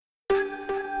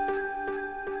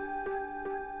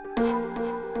Welcome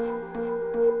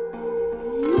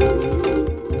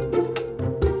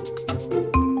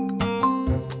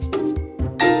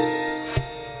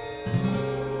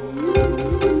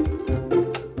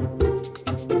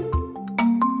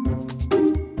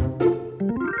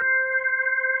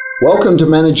to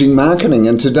Managing Marketing,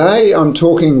 and today I'm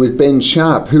talking with Ben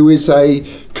Sharp, who is a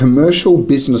commercial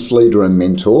business leader and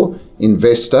mentor,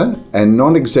 investor and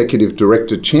non-executive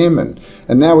director chairman.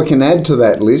 And now we can add to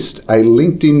that list a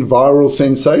LinkedIn viral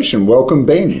sensation. Welcome,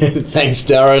 Ben. Thanks,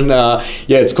 Darren.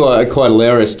 It's quite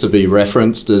hilarious to be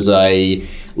referenced as a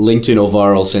LinkedIn or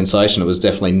viral sensation. It was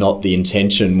definitely not the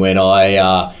intention when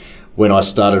I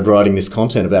started writing this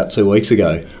content about 2 weeks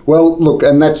ago. Well, look,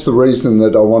 and that's the reason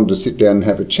that I wanted to sit down and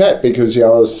have a chat, because I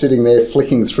was sitting there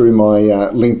flicking through my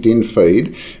LinkedIn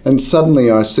feed, and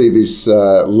suddenly I see this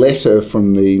letter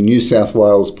from the New South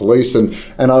Wales Police, and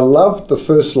I loved the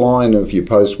first line of your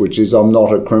post, which is, "I'm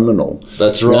not a criminal."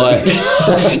 That's right.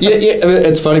 yeah,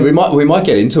 it's funny. We might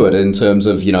get into it in terms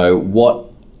of, what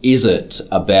is it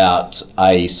about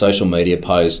a social media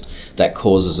post that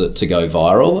causes it to go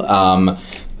viral?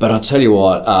 But I'll tell you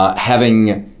what,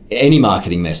 having any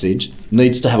marketing message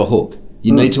needs to have a hook.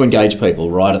 You need to engage people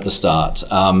right at the start.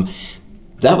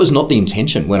 That was not the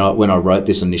intention when I wrote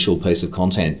this initial piece of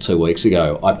content 2 weeks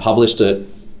ago. I published it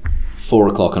 4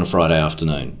 o'clock on a Friday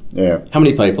afternoon. Yeah. How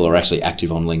many people are actually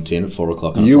active on LinkedIn at 4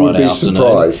 o'clock on a Friday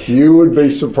afternoon? You would be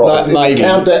surprised. Maybe.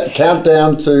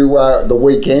 Countdown to the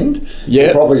weekend. Yeah.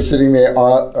 You're probably sitting there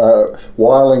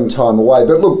whiling time away.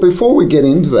 But look, before we get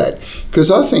into that,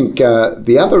 because I think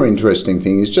the other interesting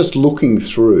thing is just looking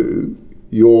through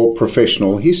your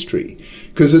professional history,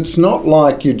 because it's not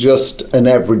like you're just an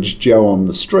average Joe on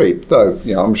the street, though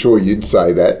I'm sure you'd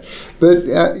say that, but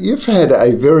you've had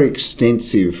a very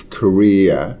extensive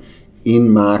career in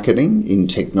marketing, in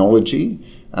technology,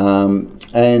 and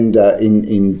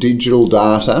in digital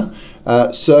data.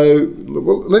 So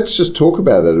let's just talk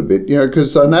about that a bit,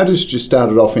 because I noticed you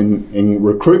started off in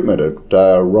recruitment at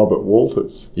Robert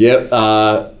Walters. Yep.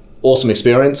 Awesome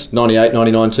experience, 98,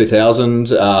 99, 2000,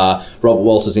 Robert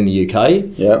Walters in the UK.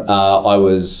 Yep. I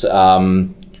was a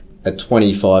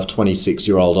 25,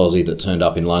 26-year-old Aussie that turned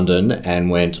up in London and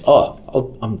went,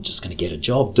 I'm just going to get a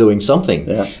job doing something.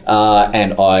 Yeah.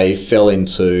 And I fell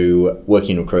into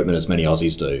working in recruitment, as many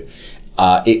Aussies do.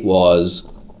 It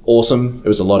was awesome. It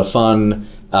was a lot of fun.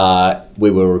 We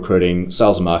were recruiting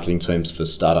sales and marketing teams for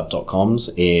startup.coms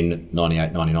in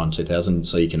 98, 99, 2000.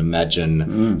 So you can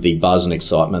imagine the buzz and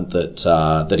excitement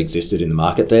that existed in the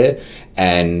market there.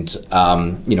 And,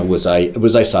 it was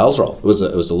a sales role. It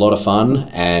was a lot of fun,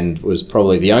 and was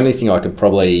probably the only thing I could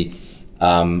probably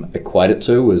equate it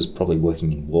to was probably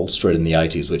working in Wall Street in the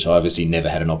 80s, which I obviously never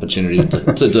had an opportunity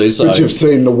to do so. But you've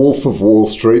seen The Wolf of Wall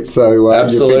Street, so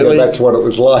absolutely. You figure that's what it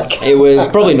was like. It was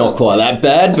probably not quite that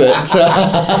bad, but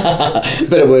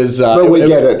it was. But we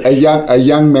get it. A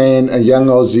young man, a young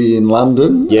Aussie in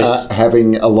London, yes,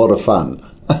 having a lot of fun.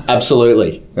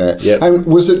 Absolutely. Yeah. Yep. And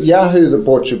was it Yahoo that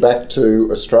brought you back to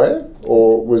Australia,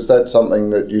 or was that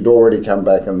something that you'd already come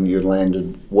back and you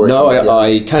landed working? No,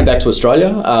 I came back to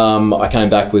Australia. I came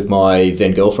back with my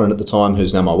then girlfriend at the time,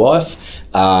 who's now my wife,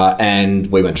 and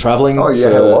we went travelling. Oh, you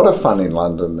had a lot of fun in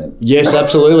London then. Yes,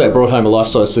 absolutely. I brought home a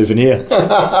life-size souvenir.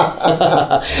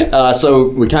 So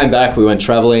we came back, we went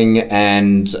travelling,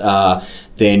 and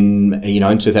then,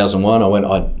 in 2001,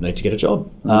 I need to get a job.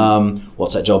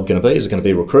 What's that job going to be? Is it going to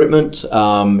be recruitment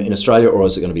in Australia, or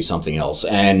is it going to be something else?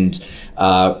 And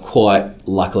quite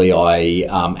luckily, I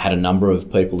had a number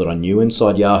of people that I knew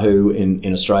inside Yahoo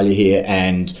in Australia here,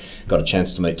 and got a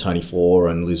chance to meet Tony Four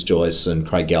and Liz Joyce and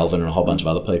Craig Galvin and a whole bunch of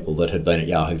other people that had been at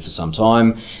Yahoo for some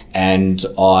time. And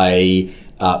I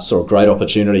saw a great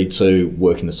opportunity to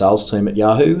work in the sales team at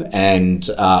Yahoo, and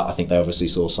I think they obviously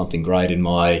saw something great in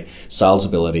my sales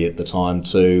ability at the time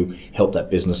to help that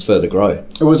business further grow.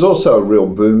 It was also a real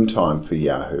boom time for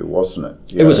Yahoo, wasn't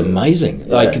it? It was amazing.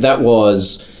 Yeah.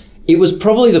 It was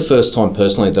probably the first time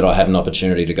personally that I had an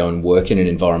opportunity to go and work in an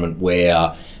environment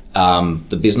where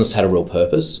the business had a real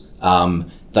purpose.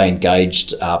 They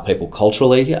engaged people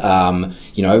culturally.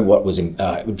 What was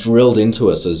drilled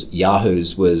into us as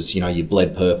Yahoo's was, you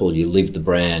bled purple, you lived the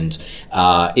brand.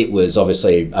 It was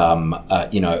obviously,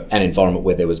 an environment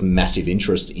where there was massive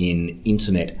interest in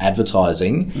internet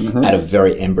advertising at a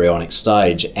very embryonic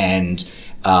stage. And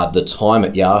the time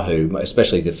at Yahoo,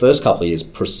 especially the first couple of years,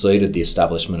 preceded the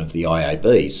establishment of the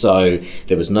IAB. So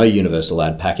there was no universal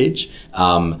ad package.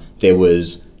 There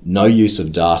was no use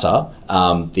of data.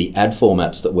 The ad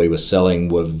formats that we were selling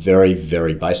were very,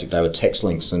 very basic. They were text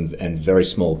links and very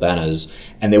small banners.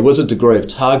 And there was a degree of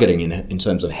targeting in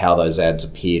terms of how those ads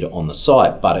appeared on the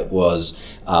site, but it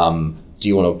was, do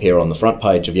you want to appear on the front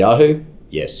page of Yahoo?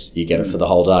 Yes, you get it for the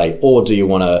whole day. Or do you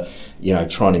want to,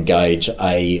 try and engage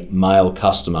a male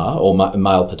customer or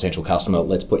male potential customer?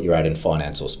 Let's put your ad in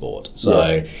finance or sport.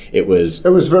 So it was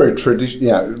very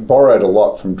traditional. Borrowed a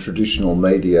lot from traditional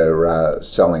media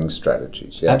selling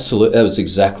strategies. Yeah. Absolutely, that was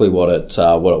exactly what it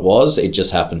was. It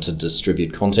just happened to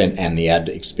distribute content and the ad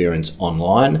experience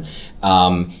online.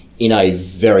 In a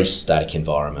very static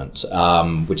environment,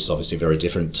 which is obviously very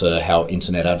different to how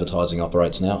internet advertising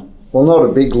operates now. Well, not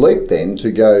a big leap then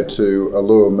to go to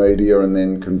Allure Media and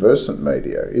then Conversant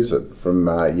Media, is it, from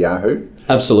Yahoo?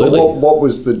 Absolutely. What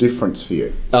was the difference for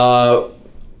you?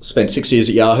 Spent 6 years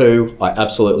at Yahoo. I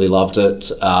absolutely loved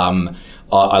it.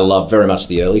 I loved very much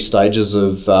the early stages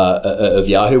of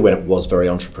Yahoo when it was very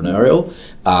entrepreneurial,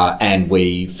 and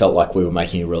we felt like we were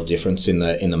making a real difference in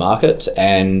the market.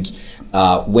 And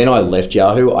when I left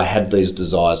Yahoo, I had these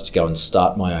desires to go and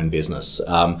start my own business.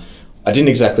 I didn't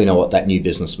exactly know what that new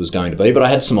business was going to be, but I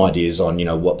had some ideas on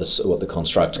what the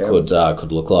construct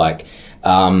could look like.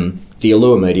 The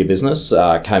Allure Media business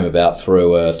came about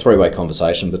through a three-way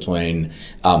conversation between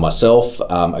myself,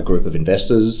 a group of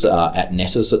investors at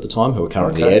Nettis at the time, who are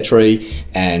currently Airtree,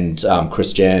 and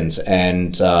Chris Jans.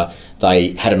 And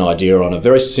they had an idea on a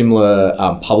very similar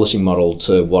publishing model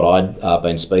to what I'd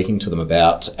been speaking to them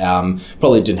about.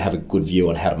 Probably didn't have a good view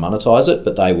on how to monetize it,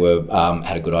 but they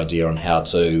had a good idea on how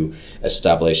to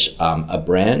establish a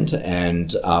brand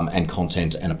and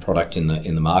content and a product in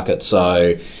the market.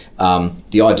 So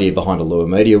the idea behind Allure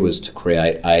Media was to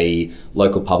create a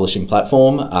local publishing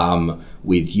platform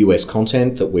with US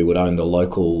content, that we would own the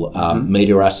local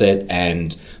media asset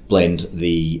and blend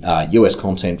the US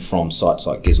content from sites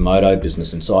like Gizmodo,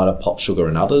 Business Insider, Pop Sugar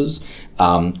and others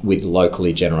with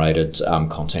locally generated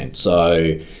content.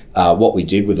 So what we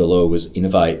did with Allure was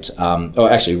innovate,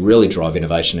 or actually really drive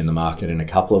innovation in the market in a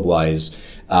couple of ways.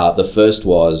 The first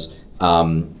was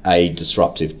a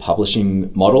disruptive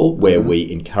publishing model where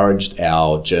we encouraged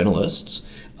our journalists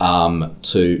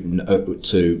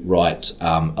to write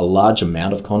a large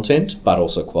amount of content, but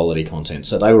also quality content.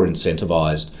 So they were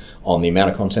incentivized on the amount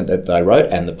of content that they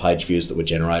wrote and the page views that were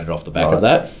generated off the back of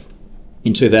that.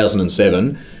 In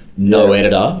 2007, no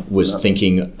editor was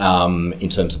thinking in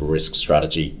terms of a risk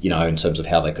strategy, in terms of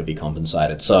how they could be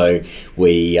compensated. So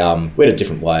we had a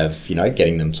different way of,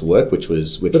 getting them to work, which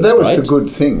was great. But that was the good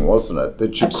thing, wasn't it?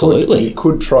 That you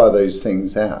could try these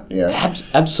things out. Yeah,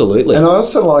 absolutely. And I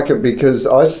also like it because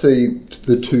I see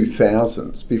the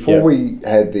 2000s before we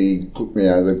had the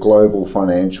global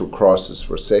financial crisis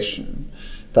recession.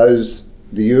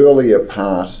 The earlier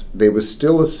part, there was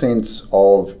still a sense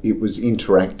of it was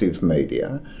interactive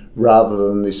media rather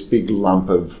than this big lump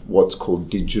of what's called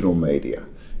digital media.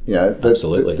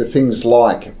 Absolutely. The things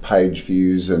like page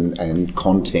views and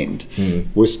content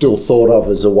were still thought of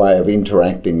as a way of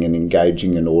interacting and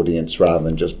engaging an audience rather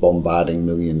than just bombarding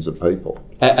millions of people.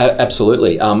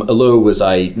 Absolutely. Allure was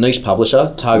a niche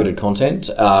publisher, targeted content.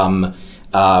 Kind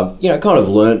of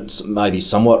learnt maybe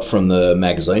somewhat from the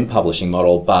magazine publishing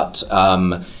model, but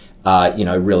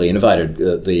really innovated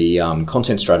the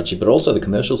content strategy, but also the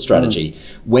commercial strategy.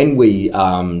 When we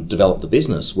developed the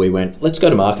business, we went, let's go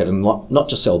to market and not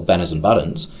just sell banners and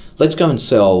buttons. Let's go and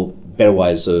sell better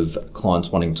ways of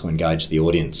clients wanting to engage the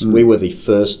audience. We were the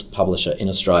first publisher in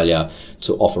Australia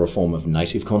to offer a form of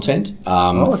native content.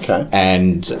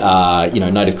 And,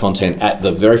 native content at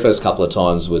the very first couple of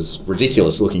times was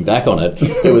ridiculous looking back on it.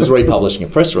 It was republishing a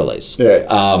press release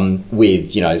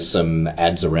with, some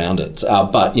ads around it.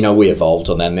 But we evolved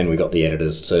on that, and then we got the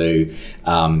editors to,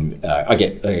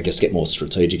 get more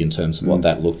strategic in terms of what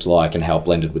that looked like and how it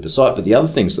blended with the site. But the other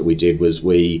things that we did was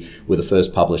we were the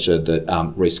first publisher that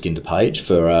reskinned a page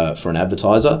for an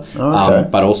advertiser.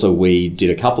 But also we did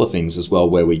a couple of things as well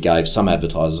where we gave some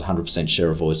advertisers 100% share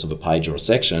of voice of a page or a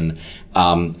section,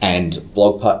 and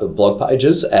blog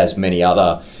pages, as many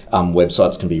other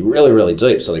websites can be really, really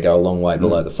deep, so they go a long way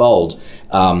below the fold.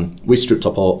 We stripped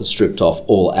off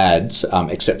all ads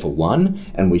except for one,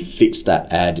 and we fixed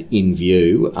that ad in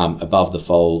view above the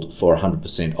fold for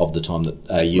 100% of the time that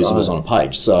a user was on a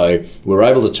page. So we were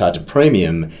able to charge a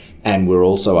premium, and we're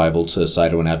also able to say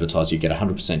to an advertiser, you get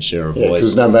 100% share of voice.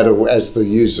 Because no matter as the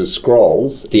user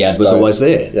scrolls, the ad was always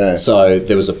there. Yeah. So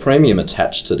there was a premium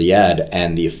attached to the ad,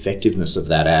 and the effectiveness of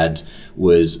that ad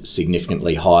was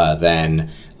significantly higher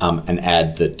than an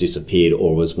ad that disappeared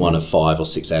or was one of 5 or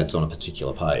 6 ads on a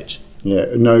particular page. Yeah,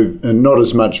 no, and not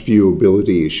as much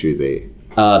viewability issue there.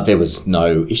 There was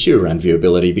no issue around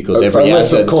viewability because every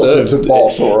unless, ad of course, served. it's a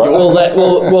bot, all right.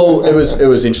 Well, it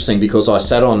was interesting because I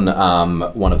sat on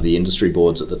one of the industry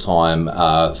boards at the time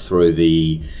through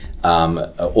the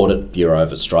Audit Bureau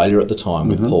of Australia at the time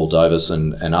with Paul Dovis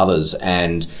and others,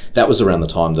 and that was around the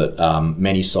time that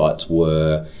many sites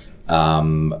were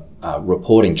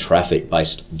reporting traffic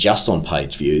based just on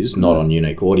page views, not on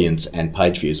unique audience, and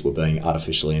page views were being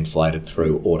artificially inflated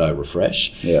through auto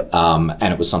refresh. Yep.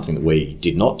 And it was something that we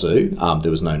did not do.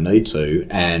 There was no need to,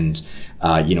 and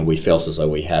we felt as though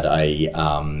we had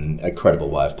a credible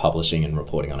way of publishing and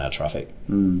reporting on our traffic.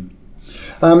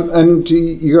 And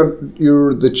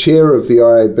you're the chair of the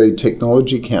IAB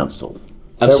Technology Council.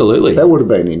 Absolutely. That would have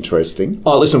been interesting.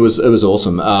 Oh, listen, it was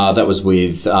awesome. That was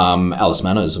with Alice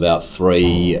Manners about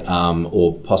 3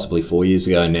 or possibly 4 years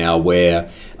ago now, where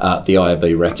the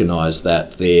IAB recognised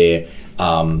that their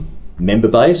member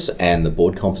base and the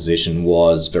board composition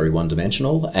was very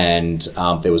one-dimensional, and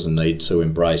there was a need to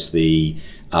embrace the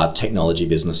technology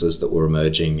businesses that were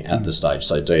emerging at the stage.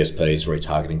 So DSPs,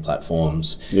 retargeting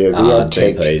platforms, the ad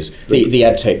tech. DPs, the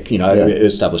ad tech,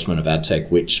 establishment of ad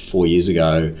tech, which 4 years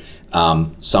ago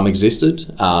some existed,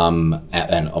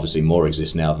 and obviously more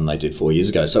exist now than they did 4 years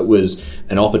ago. So it was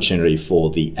an opportunity for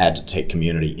the ad tech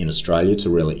community in Australia to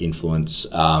really influence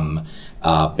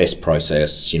best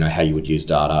process, how you would use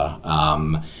data,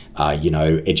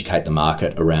 educate the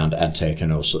market around ad tech,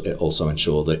 and also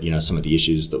ensure that, some of the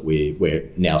issues that we're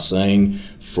now seeing,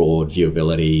 fraud,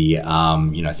 viewability,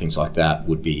 things like that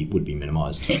would be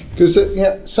minimised. Because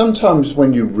sometimes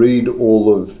when you read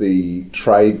all of the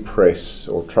trade press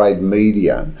or trade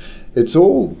media, it's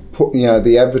all,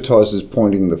 the advertisers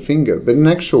pointing the finger, but in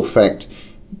actual fact,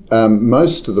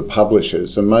 most of the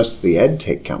publishers and most of the ad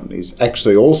tech companies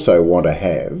actually also want to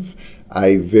have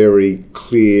a very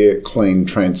clear, clean,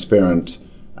 transparent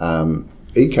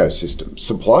ecosystem,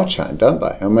 supply chain, don't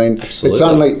they? I mean,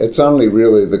 it's only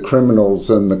really the criminals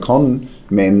and the con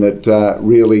men that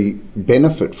really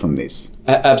benefit from this.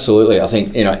 Absolutely. I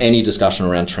think, any discussion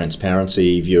around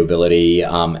transparency, viewability,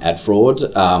 ad fraud,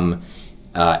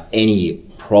 any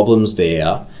problems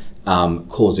there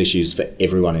cause issues for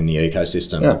everyone in the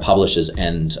ecosystem, the publishers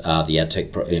and the ad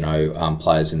tech,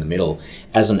 players in the middle.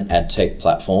 As an ad tech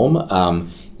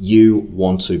platform, you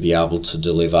want to be able to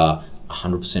deliver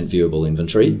 100% viewable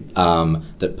inventory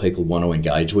that people want to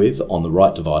engage with on the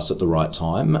right device at the right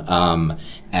time.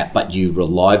 But you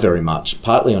rely very much,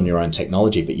 partly on your own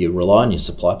technology, but you rely on your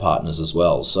supply partners as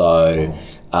well. So,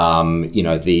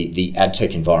 the ad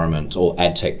tech environment or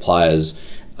ad tech players,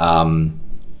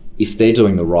 if they're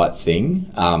doing the right thing,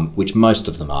 which most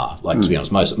of them are, to be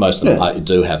honest, most of them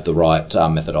do have the right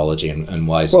methodology and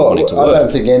ways of wanting to work. I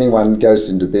don't think anyone goes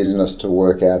into business to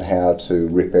work out how to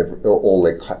rip all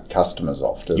their customers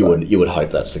off, do they? You would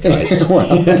hope that's the case.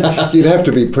 Well, you'd have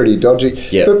to be pretty dodgy.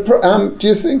 Yeah. But do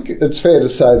you think it's fair to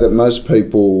say that most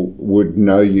people would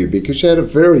know you because you had a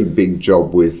very big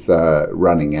job with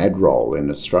running AdRoll in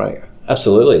Australia?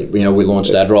 Absolutely. We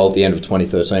launched AdRoll at the end of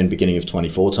 2013, beginning of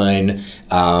 2014.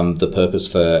 The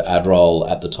purpose for AdRoll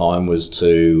at the time was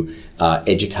to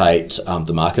educate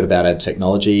the market about ad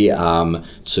technology,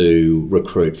 to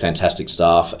recruit fantastic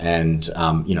staff and,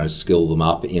 skill them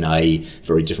up in a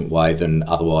very different way than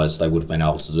otherwise they would have been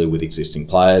able to do with existing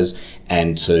players,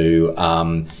 and to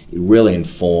really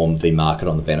inform the market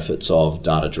on the benefits of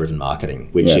data-driven marketing,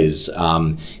 which is,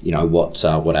 what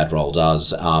AdRoll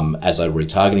does as a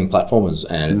retargeting platform,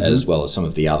 as well as some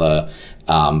of the other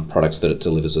products that it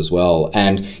delivers as well.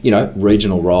 And,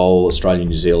 regional role, Australia,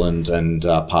 New Zealand and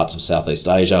parts of Southeast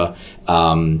Asia,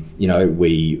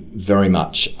 we very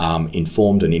much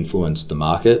informed and influenced the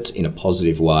market in a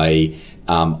positive way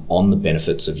on the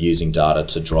benefits of using data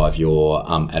to drive your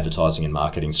advertising and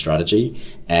marketing strategy.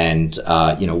 And,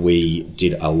 we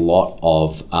did a lot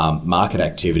of market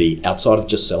activity outside of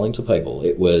just selling to people.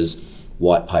 It was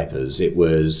white papers, it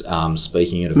was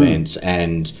speaking at events,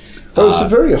 and it was a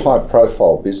very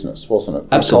high-profile business, wasn't it?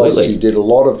 Because absolutely. You did a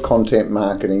lot of content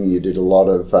marketing, you did a lot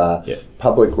of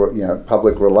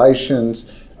public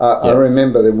relations. I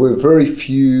remember there were very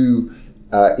few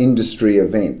industry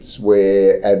events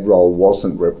where AdRoll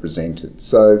wasn't represented.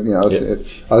 So,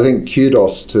 I think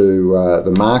kudos to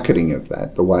the marketing of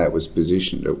that, the way it was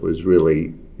positioned. It was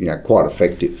really quite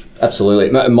effective. Absolutely.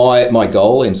 My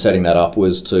goal in setting that up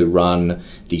was to run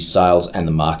the sales and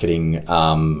the marketing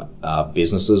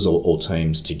businesses or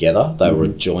teams together. They were a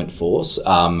joint force.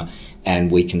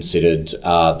 And we considered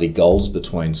the goals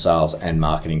between sales and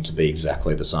marketing to be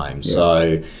exactly the same. Yeah.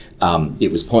 So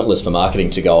it was pointless for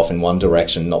marketing to go off in one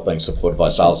direction, not being supported by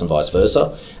sales and vice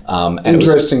versa.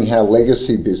 Interesting how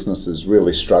legacy businesses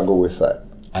really struggle with that.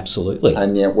 Absolutely.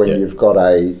 And yet when you've got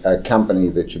a company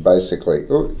that you basically,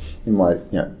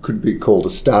 could be called a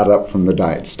startup from the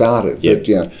day it started, but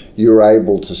you're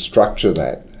able to structure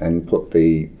that and put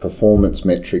the performance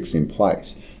metrics in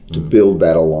place to build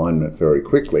that alignment very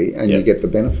quickly, and you get the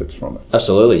benefits from it.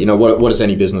 Absolutely. What does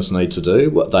any business need to do?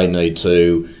 What they need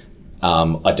to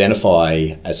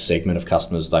identify a segment of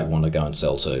customers they want to go and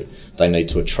sell to. They need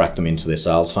to attract them into their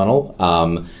sales funnel.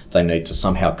 They need to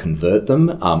somehow convert them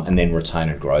and then retain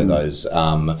and grow those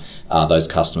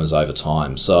customers over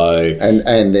time. So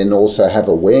and then also have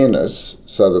awareness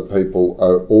so that people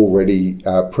are already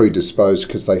predisposed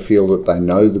because they feel that they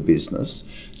know the business.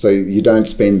 So you don't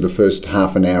spend the first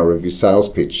half an hour of your sales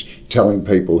pitch telling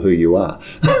people who you are.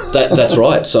 That's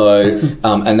right. So,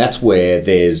 and that's where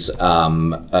there's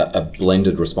a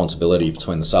blended responsibility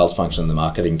between the sales function and the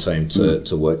marketing team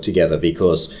to work together,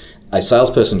 because a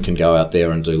salesperson can go out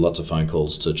there and do lots of phone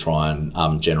calls to try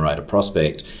and generate a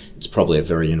prospect. It's probably a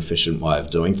very inefficient way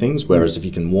of doing things. Whereas if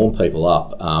you can warm people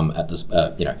up at this,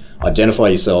 identify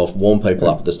yourself, warm people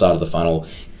up at the start of the funnel,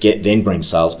 then bring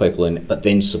salespeople in, but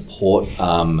then support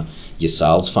your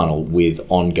sales funnel with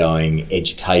ongoing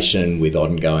education, with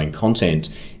ongoing content,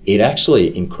 it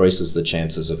actually increases the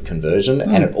chances of conversion,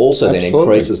 and it also then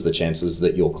increases the chances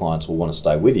that your clients will want to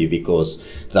stay with you, because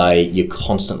you're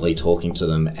constantly talking to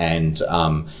them and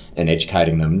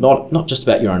educating them, not just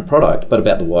about your own product, but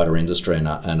about the wider industry and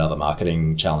other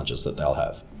marketing challenges that they'll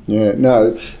have. Yeah,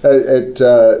 no,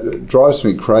 it drives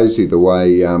me crazy the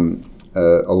way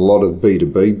a lot of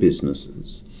B2B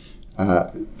businesses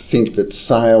think that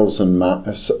sales and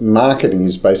marketing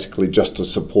is basically just a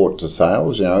support to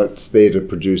sales. It's there to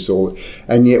produce all.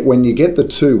 And yet when you get the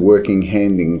two working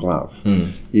hand in glove,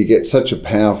 you get such a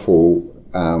powerful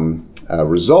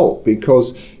result,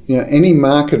 because any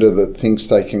marketer that thinks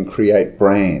they can create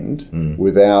brand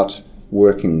without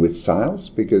working with sales,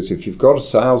 because if you've got a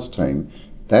sales team,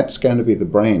 that's going to be the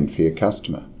brand for your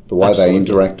customer, the way they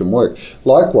interact and work.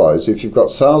 Likewise, if you've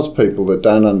got salespeople that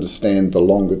don't understand the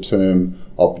longer term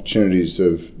opportunities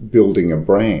of building a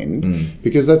brand,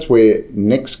 because that's where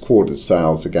next quarter's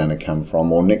sales are going to come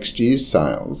from, or next year's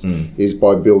sales, is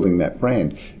by building that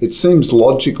brand. It seems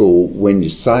logical when you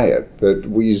say it, but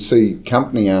you see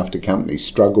company after company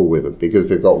struggle with it, because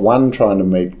they've got one trying to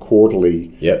meet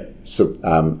quarterly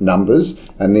numbers,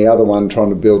 and the other one trying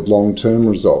to build long-term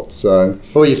results. So,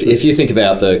 well, if you think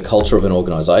about the culture of an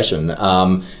organisation,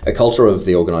 a culture of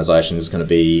the organisation is going to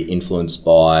be influenced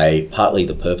by partly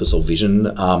the purpose or vision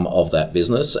of that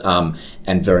business,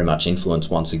 and very much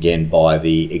influenced once again by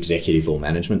the executive or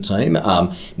management team.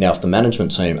 Now, if the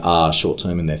management team are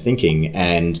short-term in their thinking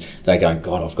and they're going,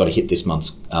 God, I've got to hit this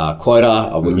month's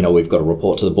quota. We've got to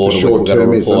report to the board, or we've got to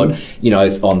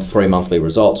report, on 3 monthly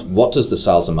results. What does the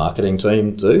sales and marketing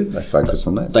team do? They focus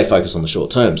on that. They focus on the short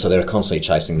term, so they're constantly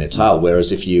chasing their tail.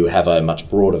 Whereas if you have a much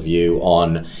broader view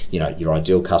on, your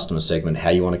ideal customer segment, how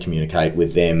you want to communicate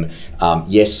with them,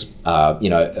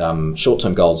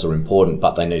 short-term goals are important,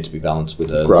 but they need to be balanced with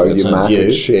a grow your market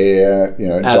view. Share,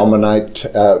 dominate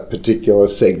particular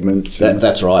segments.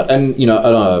 That's right, and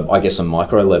I guess a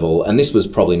micro level, and this was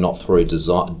probably not through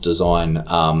design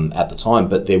at the time,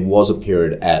 but there was a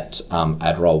period at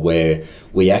Adroll where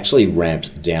we actually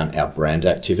ramped down our brand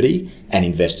activity and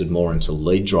invested more into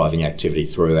lead driving activity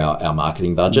through our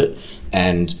marketing budget.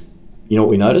 And you know what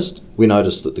we noticed? We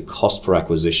noticed that the cost per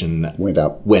acquisition went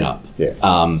up.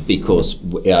 Yeah. Because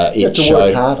it showed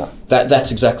showed work harder.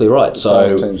 That's exactly right.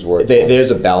 Sales teams work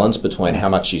there's a balance between how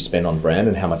much you spend on brand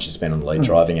and how much you spend on lead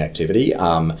driving activity,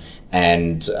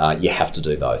 and you have to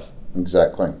do both.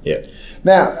 Exactly. Yeah.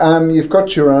 Now, you've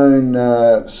got your own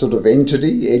sort of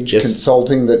entity, Edge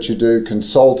Consulting, that you do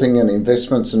consulting and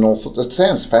investments and all sorts. It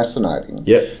sounds fascinating.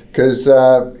 Yeah. Because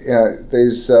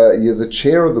there's you're the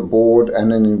chair of the board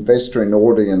and an investor in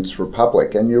Audience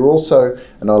Republic, and you're also,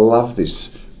 and I love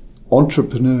this,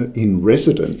 entrepreneur in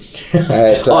residence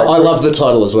at I love the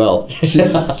title as well.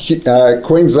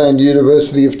 Queensland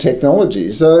University of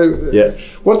Technology. So,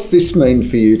 what's this mean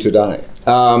for you today?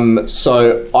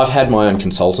 So I've had my own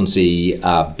consultancy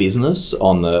business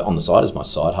on the side as my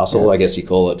side hustle, I guess you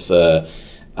call it, for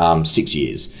 6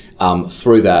 years.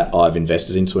 Through that, I've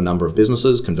invested into a number of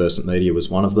businesses. Conversant Media was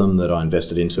one of them that I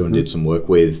invested into and did some work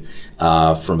with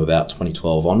from about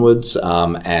 2012 onwards.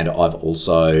 And I've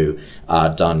also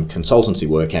done consultancy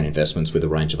work and investments with a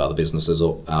range of other businesses.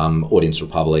 Audience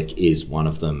Republic is one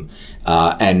of them.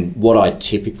 And what I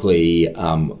typically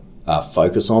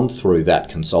focus on through that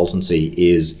consultancy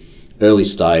is early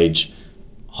stage,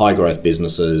 high growth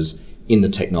businesses in the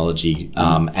technology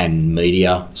and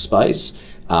media space.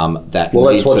 that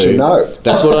well, need that's what to, you know.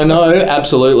 That's what I know,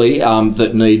 absolutely,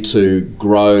 that need to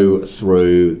grow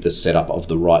through the setup of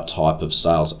the right type of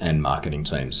sales and marketing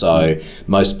team. So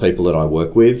most people that I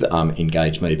work with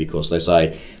engage me because they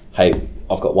say, hey,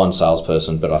 I've got one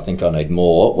salesperson, but I think I need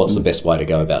more. What's the best way to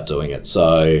go about doing it?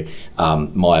 So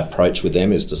my approach with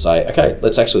them is to say, okay,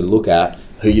 let's actually look at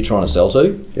who you're trying to sell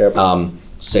to,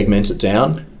 segment it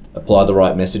down, apply the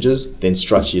right messages, then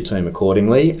structure your team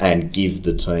accordingly and give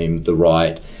the team the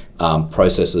right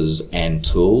processes and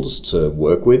tools to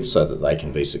work with so that they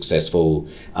can be successful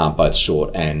both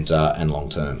short and long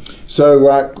term.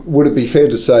 So would it be fair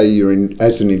to say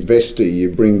as an investor, you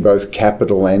bring both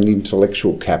capital and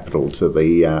intellectual capital to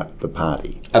the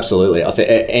party? Absolutely. I think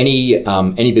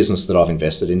any business that I've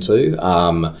invested into,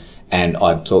 and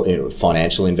I'm talking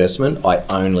financial investment, I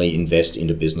only invest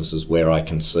into businesses where I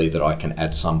can see that I can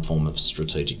add some form of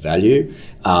strategic value.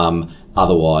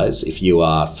 Otherwise, if you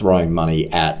are throwing money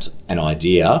at an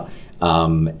idea,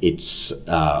 it's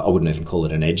I wouldn't even call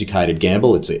it an educated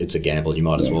gamble. It's a gamble. You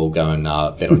might as well go and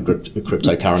bet on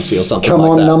cryptocurrency or something Come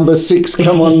like on, that. number six.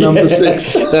 Come on, number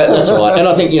six. That's right. And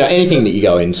I think anything that you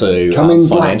go into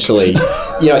financially,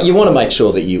 you want to make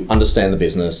sure that you understand the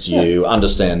business, you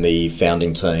understand the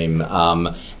founding team,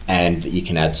 and that you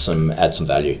can add some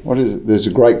value. What is it? There's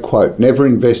a great quote: "Never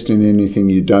invest in anything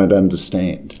you don't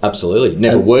understand." Absolutely.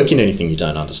 Never work in anything you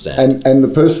don't understand. And the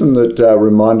person that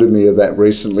reminded me of that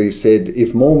recently said,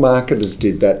 if more marketers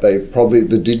did that,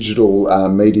 the digital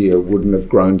media wouldn't have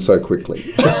grown so quickly.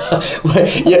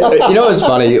 It's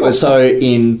funny. So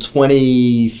in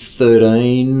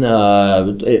 2013, I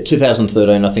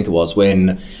think it was,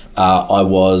 when I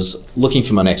was looking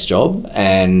for my next job,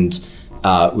 and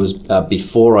it was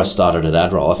before I started at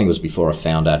Adroll. I think it was before I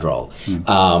found Adroll.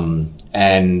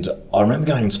 And I remember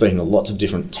going and speaking to lots of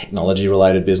different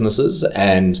technology-related businesses,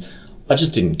 and I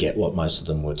just didn't get what most of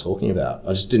them were talking about. I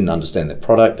just didn't understand their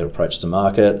product, their approach to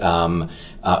market,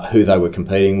 who they were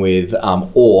competing with,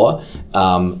 or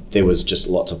there was just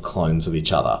lots of clones of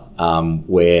each other,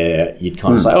 where you'd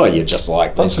kind of say, oh, you're just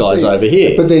like these guys over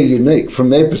here. But they're unique from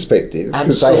their perspective,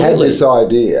 because they had this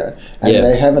idea and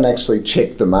they haven't actually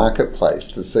checked the marketplace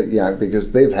to see,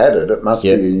 because they've had it, it must be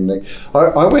unique.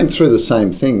 I went through the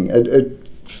same thing,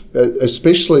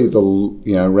 especially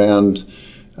around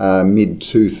mid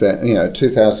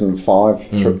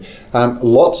 2005.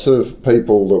 Lots of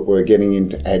people that were getting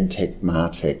into ad tech,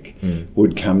 martech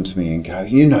would come to me and go,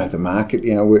 the market,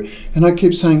 and I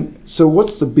keep saying, so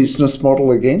what's the business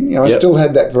model again? I still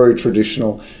had that very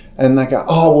traditional, and they go,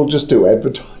 oh, we'll just do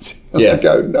advertising. And I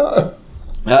go, no.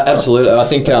 Absolutely. I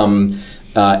think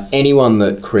anyone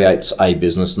that creates a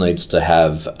business needs to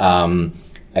have a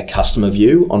customer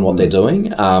view on what they're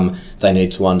doing. They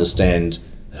need to understand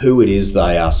who it is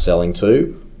they are selling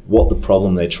to, what the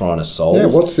problem they're trying to solve. Yeah,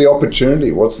 what's the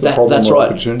opportunity? What's the problem that's or right.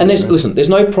 opportunity? And there's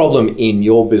no problem in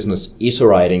your business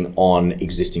iterating on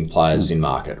existing players in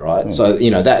market, right? Yeah. So,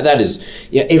 that is,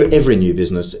 every new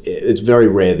business, it's very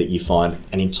rare that you find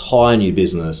an entire new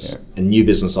business, a new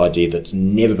business idea that's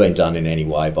never been done in any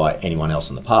way by anyone else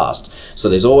in the past. So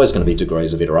there's always going to be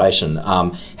degrees of iteration.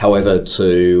 However,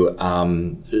 to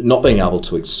not being able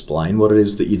to explain what it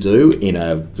is that you do in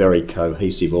a very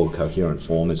cohesive or coherent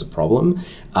form is a problem.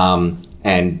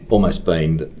 And almost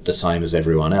being the same as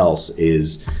everyone else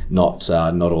is not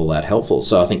all that helpful.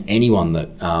 So I think anyone that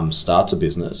starts a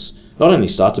business, not only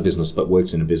starts a business but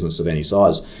works in a business of any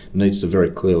size, needs to very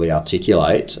clearly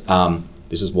articulate,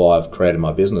 this is why I've created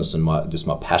my business and this is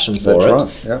my passion for it.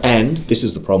 Right, yeah. And this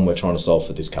is the problem we're trying to solve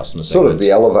for this customer segment. Sort of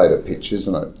the elevator pitch,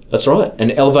 isn't it? That's right.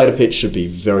 An elevator pitch should be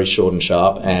very short and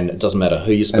sharp, and it doesn't matter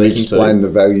who you're speaking to. And explain the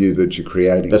value that you're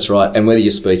creating. That's right. And whether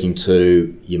you're speaking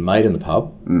to your mate in the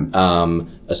pub,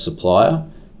 a supplier,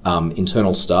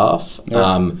 internal staff,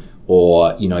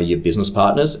 or your business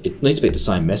partners, it needs to be the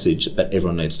same message, but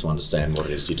everyone needs to understand what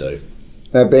it is you do.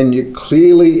 Now, Ben, you're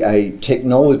clearly a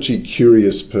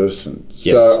technology-curious person.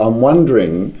 Yes. So I'm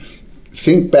wondering,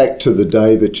 think back to the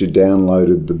day that you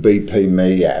downloaded the BP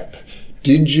Me app.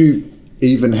 Did you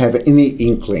even have any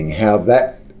inkling how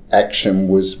that action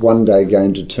was one day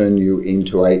going to turn you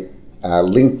into a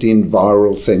LinkedIn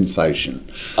viral sensation?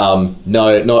 No,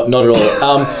 not at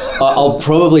all. I'll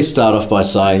probably start off by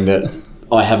saying that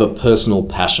I have a personal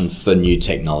passion for new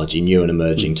technology, new and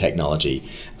emerging technology.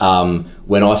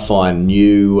 When I find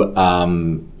new,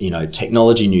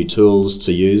 technology, new tools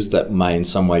to use that may in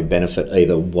some way benefit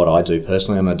either what I do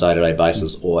personally on a day-to-day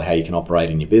basis or how you can operate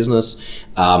in your business,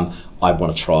 I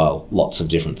want to trial lots of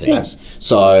different things. Yeah.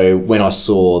 So when I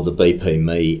saw the BP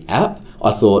Me app,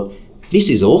 I thought, this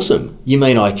is awesome. You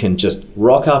mean I can just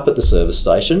rock up at the service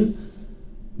station,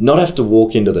 not have to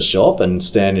walk into the shop and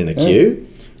stand in a queue.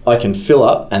 I can fill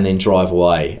up and then drive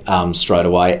away straight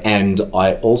away. And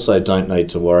I also don't need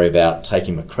to worry about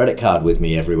taking my credit card with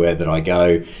me everywhere that I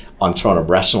go. I'm trying to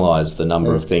rationalise the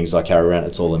number of things I carry around.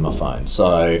 It's all in my phone.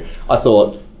 So I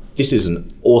thought, this is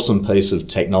an awesome piece of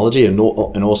technology, an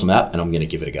awesome app, and I'm going to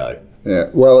give it a go.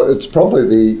 Yeah, well, it's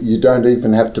probably you don't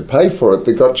even have to pay for it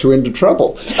that got you into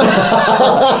trouble.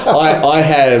 I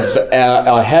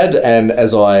had, and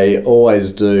as I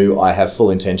always do, I have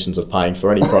full intentions of paying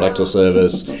for any product or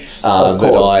service that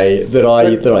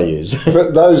I use.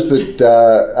 For those that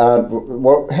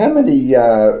aren't, how many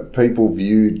people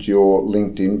viewed your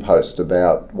LinkedIn post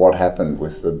about what happened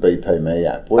with the BP Me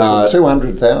app? Was it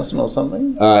 200,000 or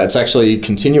something? It's actually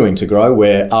continuing to grow.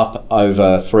 We're up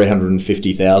over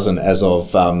 350,000 as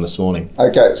of this morning.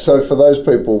 Okay, so for those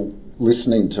people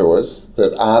listening to us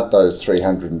that aren't those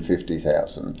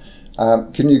 350,000,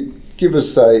 can you give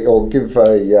us a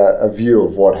view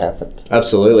of what happened?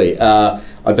 Absolutely.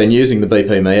 I've been using the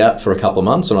BP Me app for a couple of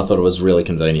months, and I thought it was really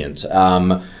convenient.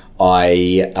 I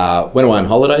went away on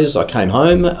holidays. I came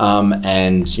home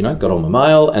and got on my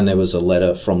mail, and there was a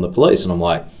letter from the police, and I'm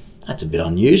like, that's a bit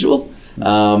unusual.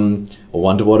 I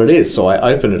wonder what it is. So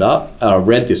I opened it up,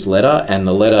 read this letter, and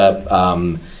the letter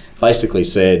basically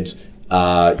said,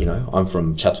 I'm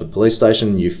from Chatswood Police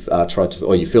Station. You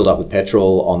filled up with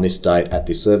petrol on this date at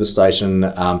this service station.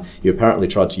 You apparently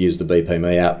tried to use the BP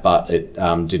Me app, but it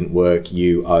didn't work.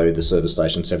 You owe the service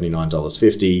station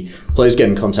 $79.50. Please get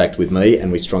in contact with me,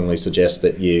 and we strongly suggest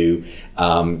that you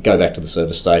go back to the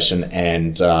service station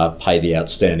and pay the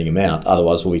outstanding amount.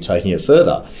 Otherwise, we'll be taking it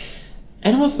further.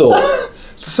 And I thought...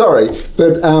 Sorry,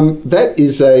 but that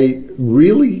is a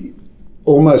really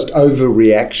almost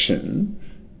overreaction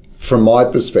from my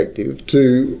perspective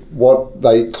to what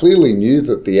they clearly knew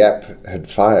that the app had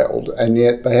failed, and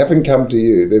yet they haven't come to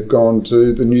you. They've gone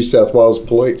to the New South Wales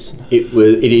Police.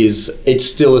 It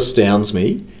still astounds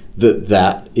me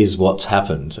that is what's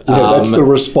happened. Yeah, that's the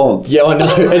response. Yeah, I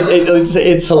know.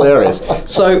 It's hilarious.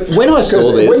 So when I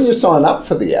saw this... When you sign up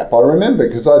for the app, I remember,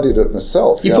 because I did it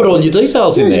myself. You put all your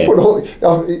details in there.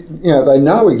 They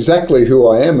know exactly who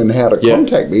I am and how to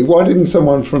contact me. Why didn't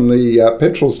someone from the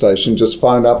petrol station just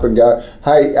phone up and go,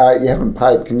 hey, you haven't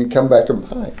paid, can you come back and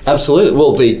pay? Absolutely.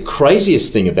 Well, the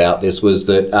craziest thing about this was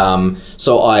that,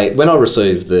 when I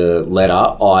received the letter,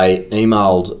 I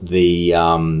emailed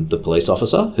the police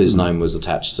officer, whose name was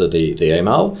attached to the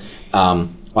email.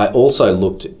 I also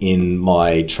looked in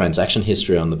my transaction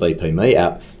history on the BP Me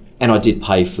app, and I did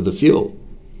pay for the fuel.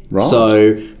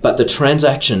 Right. But the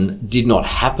transaction did not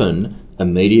happen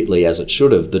immediately as it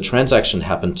should have. The transaction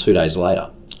happened 2 days later.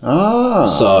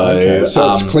 Okay.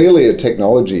 So it's clearly a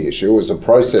technology issue. It was a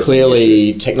process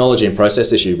issue. Technology and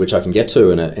process issue, which I can get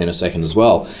to in a second as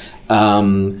well.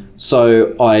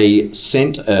 So I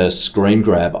sent a screen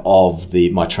grab of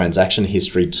my transaction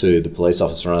history to the police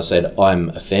officer, and I said, I'm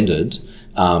offended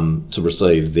to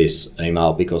receive this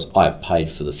email because I've paid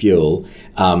for the fuel.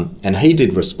 And he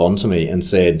did respond to me and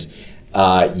said,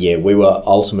 we were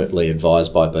ultimately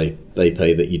advised by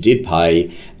BP that you did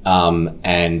pay,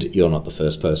 and you're not the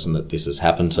first person that this has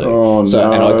happened to. Oh,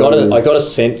 no. And I got a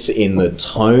sense in the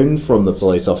tone from the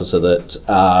police officer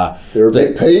that they're a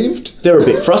bit peeved. They're a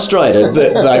bit frustrated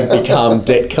that they've become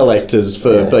debt collectors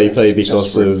for BP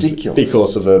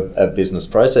because of a business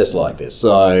process like this.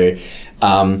 So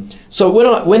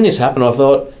when this happened, I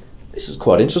thought, this is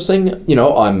quite interesting.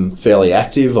 I'm fairly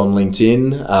active on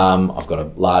LinkedIn. I've got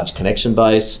a large connection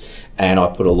base, and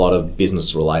I put a lot of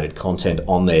business-related content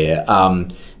on there.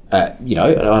 And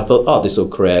I thought, this will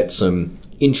create some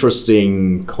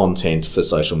interesting content for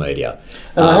social media.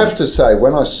 And I have to say,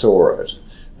 when I saw it,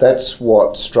 that's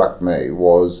what struck me,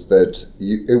 was that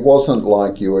it wasn't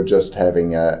like you were just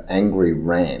having an angry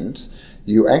rant.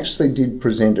 You actually did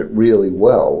present it really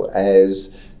well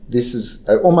as... This is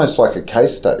almost like a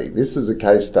case study. This is a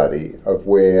case study of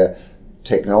where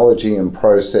technology and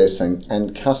process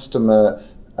and customer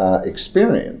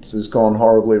experience has gone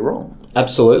horribly wrong.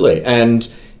 Absolutely.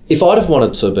 And if I'd have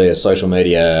wanted to be a social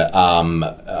media,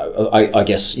 I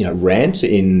guess, rant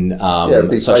in it'd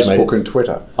be social Facebook media, and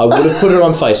Twitter. I would have put it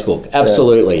on Facebook,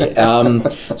 absolutely.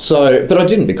 But I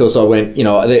didn't, because I went,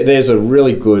 there's a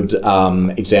really good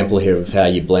example here of how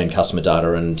you blend customer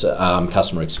data and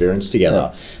customer experience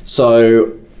together. Yeah.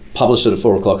 So published it at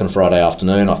 4:00 on a Friday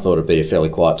afternoon. I thought it'd be a fairly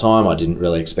quiet time. I didn't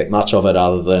really expect much of it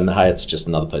other than, hey, it's just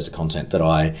another piece of content that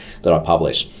I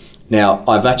publish. Now,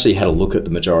 I've actually had a look at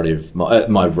the majority of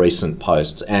my recent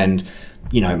posts, and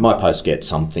my posts get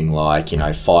something like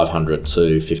 500 to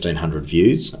 1,500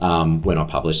 views when I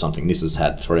publish something. This has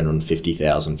had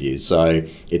 350,000 views, so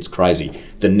it's crazy.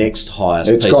 The next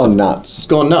highest, it's gone nuts. It's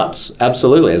gone nuts,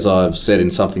 absolutely. As I've said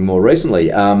in something more recently,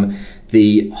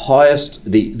 the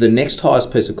next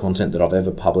highest piece of content that I've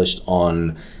ever published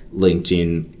on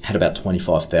LinkedIn had about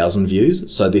 25,000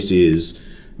 views. So this is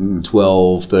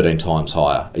 12, 13 times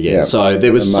higher again. Yeah. So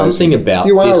there was something about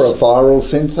you are a viral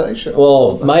sensation.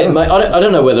 Well, mate, I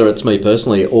don't know whether it's me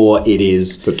personally or it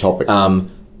is the topic.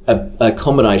 A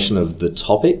combination of the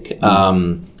topic,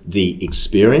 the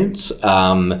experience,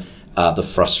 the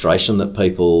frustration that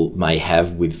people may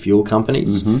have with fuel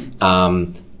companies.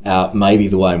 Maybe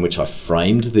the way in which I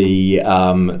framed the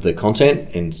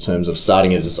content in terms of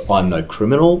starting it as "I'm no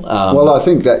criminal." Well, I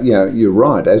think that you're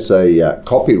right. As a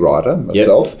copywriter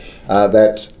myself,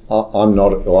 that I'm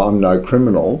no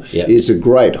criminal is a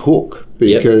great hook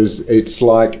because it's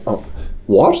like,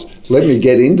 what? Let me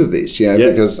get into this,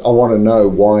 because I want to know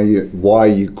why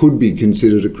you could be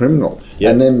considered a criminal.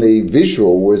 And then the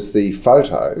visual was the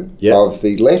photo of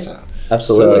the letter.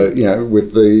 Absolutely. So,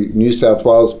 with the New South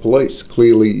Wales Police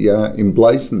clearly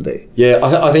emblazoned there. Yeah,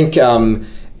 I think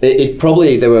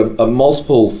there were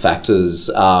multiple factors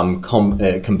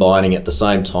combining at the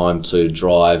same time to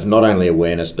drive not only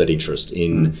awareness but interest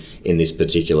in this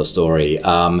particular story. There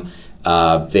are,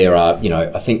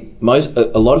 I think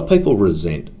a lot of people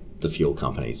resent the fuel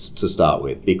companies to start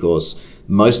with because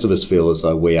most of us feel as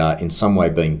though we are in some way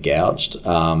being gouged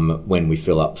when we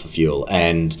fill up for fuel,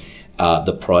 and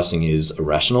the pricing is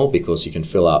irrational because you can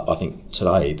fill up, I think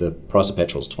today the price of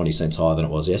petrol is 20 cents higher than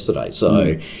it was yesterday.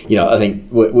 So, I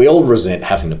think we all resent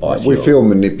having to buy fuel. We feel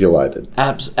manipulated.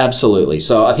 Absolutely.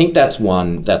 So I think that's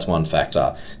one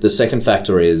factor. The second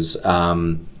factor is,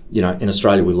 in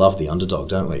Australia we love the underdog,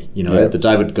 don't we? The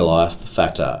David Goliath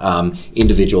factor,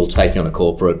 individual taking on a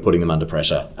corporate, putting them under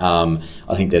pressure.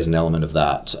 I think there's an element of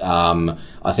that.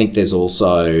 I think there's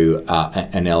also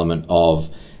an element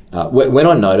of when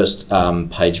I noticed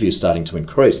page views starting to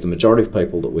increase, the majority of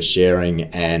people that were sharing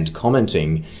and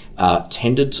commenting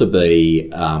tended to be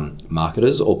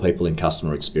marketers or people in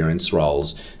customer experience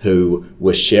roles who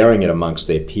were sharing it amongst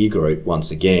their peer group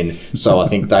once again. So I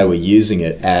think they were using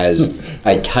it as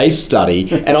a case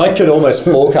study, and I could almost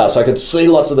forecast. I could see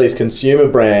lots of these consumer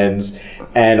brands,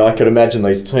 and I could imagine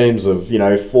these teams of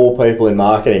 4 people in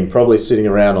marketing probably sitting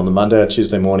around on the Monday or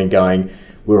Tuesday morning going,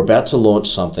 "We're about to launch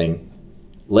something.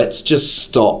 Let's just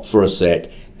stop for a sec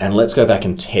and let's go back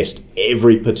and test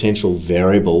every potential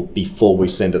variable before we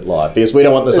send it live because we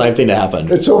don't want the same thing to happen."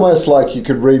 It's almost like you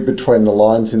could read between the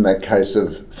lines in that case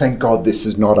of, thank God this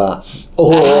is not us.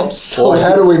 Or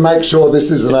how do we make sure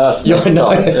this isn't us next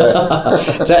time?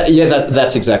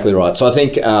 That's exactly right. So I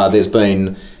think there's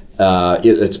been...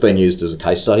 it's been used as a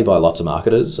case study by lots of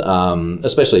marketers,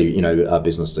 especially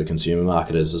business to consumer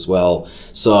marketers as well.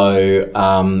 So,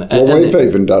 we've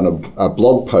even done a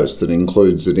blog post that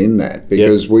includes it in that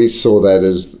because we saw that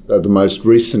as the most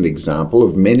recent example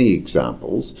of many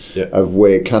examples of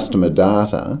where customer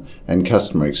data and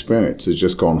customer experience has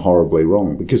just gone horribly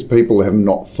wrong because people have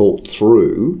not thought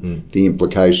through the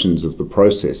implications of the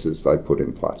processes they put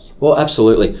in place. Well,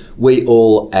 absolutely. We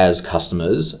all, as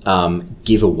customers,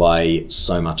 give away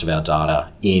so much of our data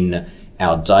in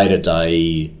our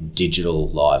day-to-day digital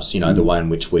lives, the way in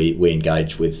which we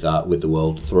engage with the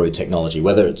world through technology,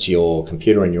 whether it's your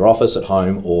computer in your office at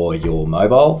home or your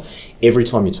mobile. Every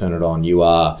time you turn it on, you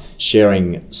are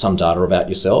sharing some data about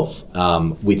yourself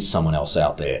with someone else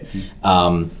out there.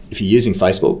 If you're using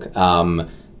Facebook,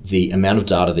 the amount of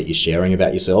data that you're sharing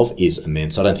about yourself is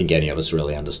immense. I don't think any of us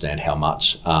really understand how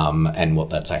much and what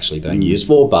that's actually being used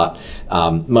for, but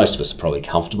most of us are probably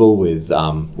comfortable with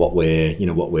what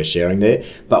we're sharing there.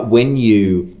 But when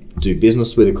you do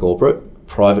business with a corporate,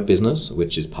 private business,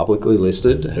 which is publicly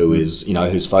listed, who is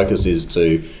whose focus is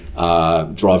to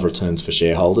drive returns for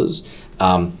shareholders,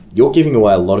 you're giving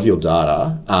away a lot of your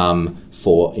data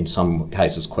for, in some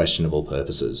cases, questionable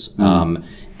purposes.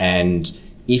 And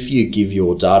if you give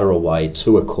your data away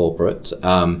to a corporate,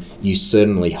 you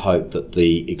certainly hope that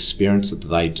the experience that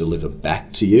they deliver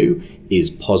back to you is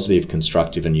positive,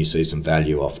 constructive, and you see some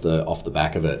value off the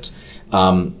back of it.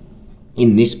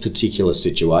 In this particular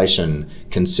situation,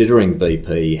 considering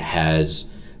BP has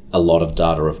a lot of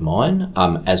data of mine,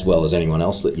 as well as anyone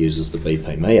else that uses the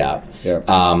BP Me app,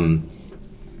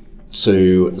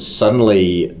 to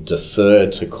suddenly defer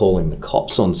to calling the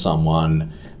cops on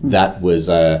someone that was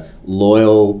a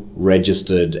loyal,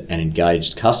 registered and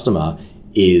engaged customer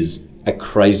is a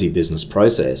crazy business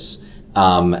process,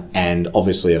 and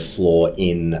obviously a flaw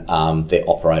in their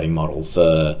operating model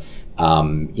for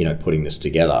putting this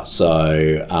together.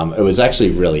 So it was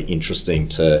actually really interesting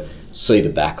to see the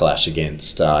backlash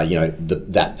against,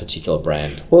 that particular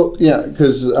brand. Well, yeah,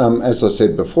 because as I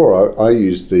said before, I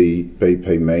use the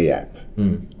BP Me app.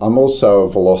 I'm also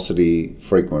a Velocity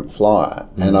frequent flyer,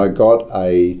 and I got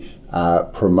a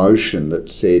promotion that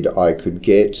said I could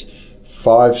get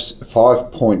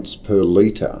 5 points per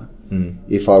litre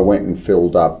if I went and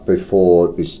filled up before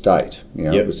this date.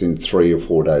 It was in 3 or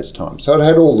 4 days' time. So it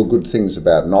had all the good things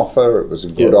about an offer. It was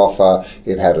a good offer.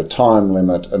 It had a time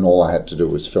limit, and all I had to do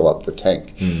was fill up the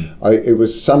tank. It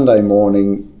was Sunday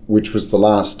morning, which was the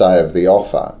last day of the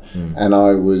offer, and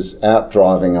I was out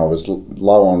driving. I was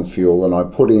low on fuel, and I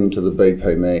put into the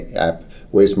BP Me app,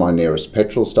 where's my nearest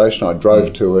petrol station? I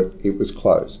drove to it. It was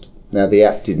closed. Now, the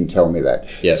app didn't tell me that.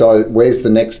 So where's the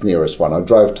next nearest one? I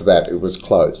drove to that. It was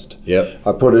closed.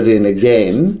 I put it in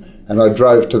again, and I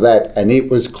drove to that, and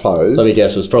it was closed. Let me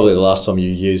guess, it was probably the last time you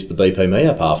used the BP Me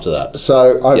app after that.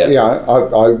 So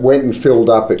I went and filled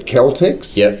up at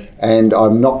Celtex, and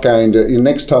I'm not going to.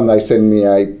 Next time they send me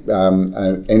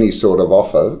any sort of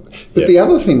offer. But the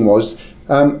other thing was,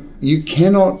 you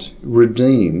cannot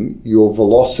redeem your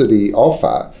Velocity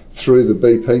offer through the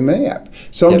BP Me app.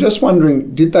 So I'm just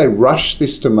wondering, did they rush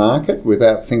this to market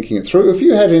without thinking it through? Have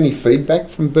you had any feedback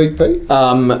from BP?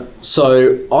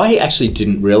 So I actually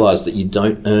didn't realise that you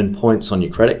don't earn points on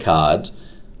your credit card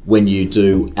when you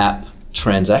do app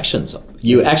transactions.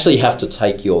 You actually have to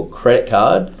take your credit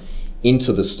card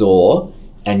into the store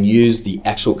and use the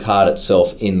actual card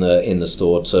itself in the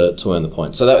store to earn the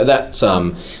points. So that's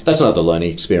another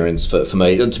learning experience for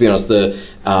me. To be honest, the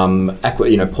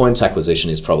points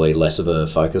acquisition is probably less of a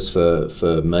focus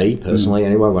for me personally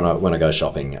anyway when I go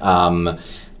shopping.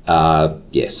 So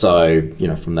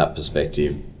from that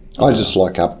perspective, I just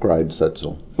like upgrades, that's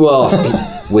all. Well,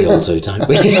 we all do, don't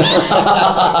we?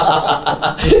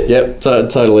 Yep,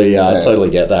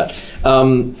 totally get that.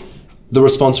 The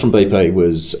response from BP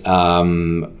was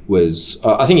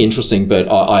I think interesting, but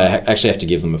I actually have to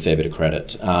give them a fair bit of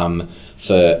credit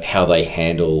for how they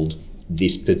handled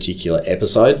this particular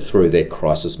episode through their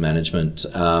crisis management,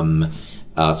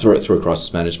 through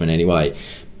crisis management anyway.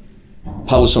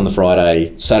 Published on the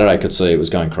Friday, Saturday could see it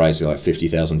was going crazy, like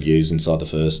 50,000 views inside the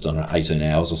first 18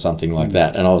 hours or something like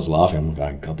that. And I was laughing. I'm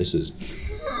going, God, this is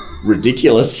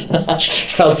ridiculous.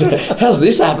 How's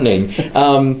this happening?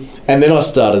 And then I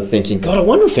started thinking, God, I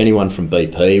wonder if anyone from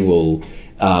BP will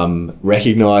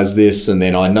recognise this. And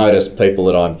then I noticed people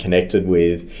that I'm connected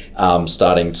with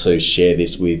starting to share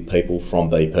this with people from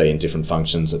BP in different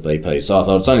functions at BP. So I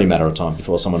thought it's only a matter of time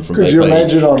before someone from BP Could you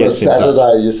imagine on a gets in touch.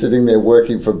 Saturday you're sitting there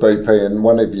working for BP and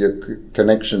one of your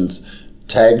connections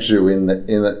tags you in it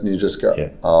and you just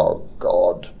go, oh,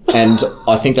 God. And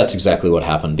I think that's exactly what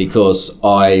happened, because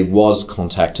I was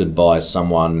contacted by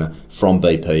someone from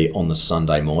BP on the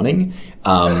Sunday morning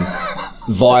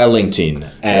via LinkedIn.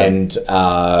 And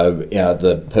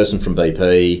the person from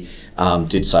BP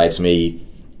did say to me,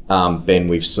 Ben,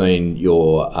 we've seen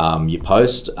your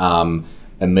post.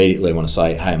 Immediately want to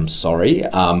say, hey, I'm sorry.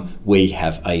 We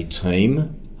have a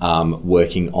team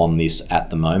working on this at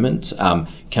the moment.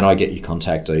 Can I get your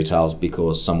contact details,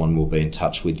 because someone will be in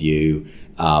touch with you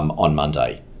on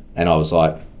Monday? And I was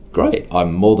like, great,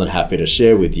 I'm more than happy to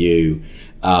share with you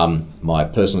my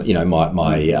personal,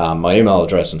 my email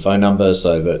address and phone number,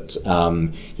 so that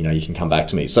you can come back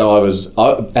to me. So I was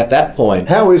at that point.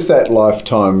 How is that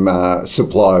lifetime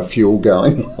supply of fuel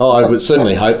going? I would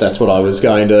certainly hope that's what I was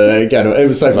going to. It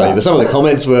was so funny. Some of the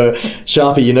comments were,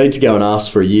 Sharpie, you need to go and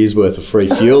ask for a year's worth of free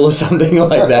fuel or something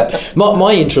like that.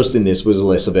 My interest in this was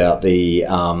less about the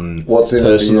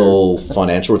personal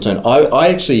financial return. I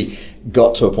actually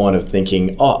got to a point of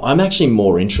thinking, I'm actually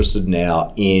more interested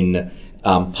now in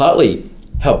partly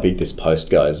how big this post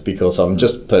goes, because I'm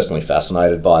just personally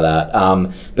fascinated by that.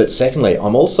 But secondly,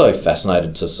 I'm also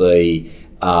fascinated to see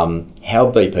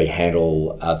how BP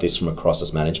handle this from a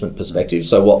crisis management perspective.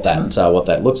 So what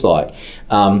that looks like.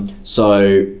 I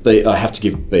have to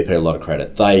give BP a lot of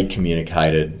credit. They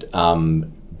communicated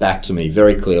back to me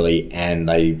very clearly, and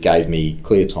they gave me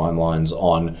clear timelines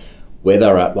on where they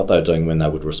were at, what they were doing, when they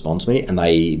would respond to me, and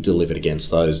they delivered against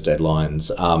those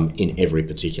deadlines in every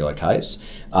particular case.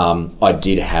 I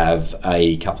did have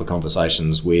a couple of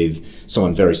conversations with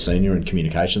someone very senior in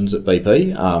communications at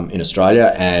BP in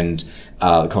Australia, and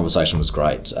the conversation was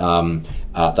great.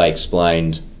 They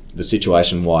explained the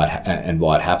situation, why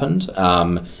it happened,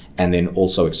 and then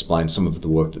also explained some of the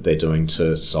work that they're doing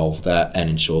to solve that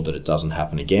and ensure that it doesn't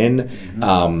happen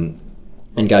again.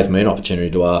 And gave me an opportunity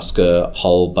to ask a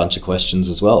whole bunch of questions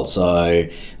as well. So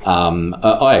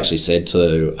I actually said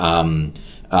to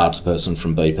to person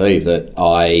from BP that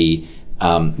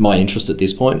my interest at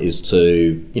this point is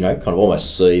to, kind of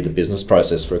almost see the business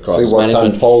process for a crisis see what's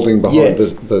management. Unfolding behind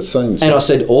the scenes. And I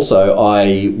said also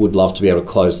I would love to be able to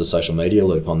close the social media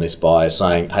loop on this by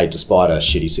saying, hey, despite a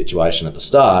shitty situation at the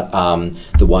start,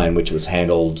 the way in which it was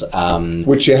handled...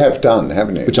 which you have done,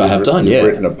 haven't you? Which I have done, You've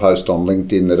written a post on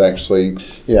LinkedIn that actually,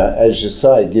 as you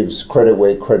say, gives credit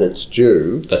where credit's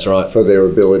due. That's right. For their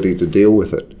ability to deal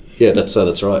with it. Yeah,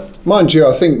 that's right. Mind you,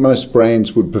 I think most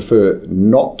brands would prefer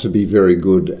not to be very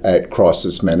good at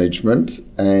crisis management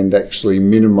and actually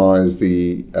minimise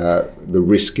the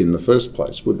risk in the first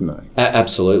place, wouldn't they?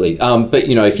 Absolutely. But,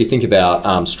 if you think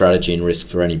about strategy and risk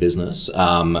for any business,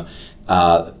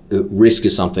 risk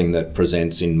is something that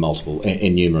presents in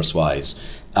numerous ways.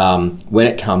 When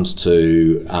it comes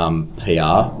to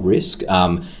PR risk,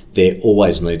 there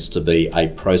always needs to be a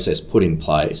process put in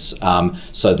place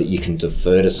so that you can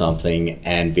defer to something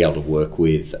and be able to work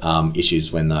with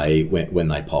issues when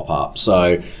they pop up.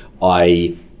 So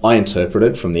I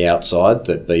interpreted from the outside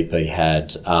that BP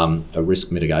had a risk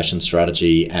mitigation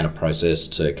strategy and a process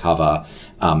to cover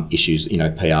issues,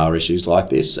 PR issues like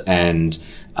this, and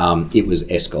it was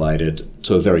escalated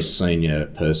to a very senior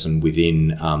person within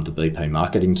the BP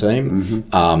marketing team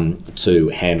to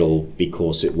handle,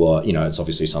 because it was, it's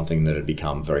obviously something that had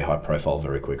become very high profile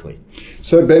very quickly.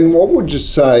 So Ben, what would you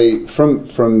say from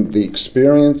the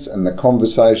experience and the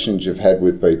conversations you've had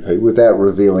with BP, without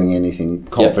revealing anything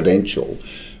confidential,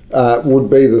 would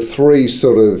be the three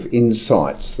sort of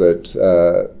insights that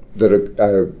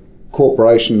a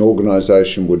corporation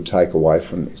organisation would take away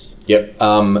from this? Yep.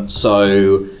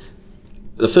 So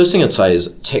the first thing I'd say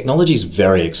is technology is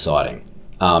very exciting,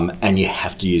 and you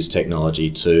have to use technology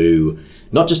to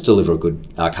not just deliver a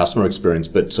good customer experience,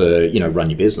 but to run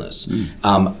your business.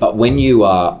 But when you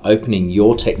are opening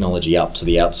your technology up to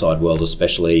the outside world,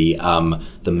 especially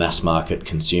the mass market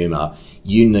consumer,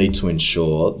 you need to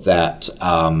ensure that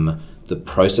the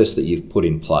process that you've put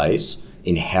in place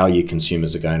in how your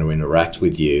consumers are going to interact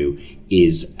with you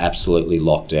is absolutely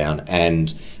locked down.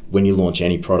 And when you launch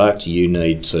any product, you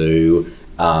need to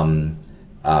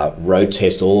road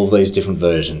test all of these different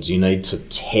versions. You need to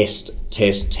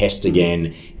test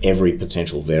again every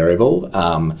potential variable,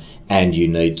 and you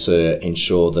need to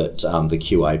ensure that the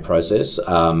QA process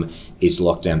is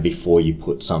locked down before you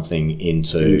put something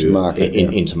into market.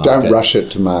 Into market. Don't rush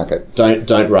it to market.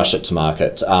 Don't rush it to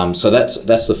market. So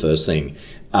that's the first thing.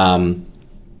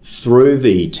 Through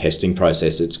the testing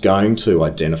process, it's going to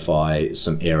identify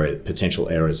some potential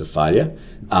areas of failure,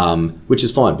 which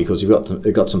is fine because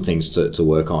you've got some things to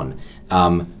work on.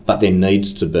 But there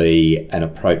needs to be an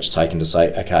approach taken to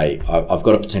say, okay, I've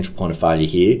got a potential point of failure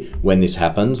here. When this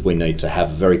happens, we need to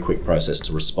have a very quick process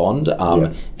to respond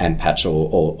and patch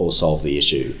or solve the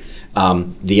issue.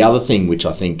 The other thing which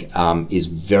I think is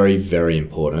very, very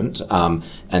important,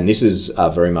 and this is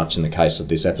very much in the case of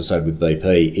this episode with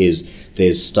BP, is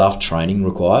there's staff training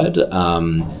required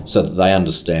so that they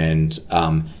understand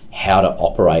how to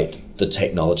operate the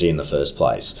technology in the first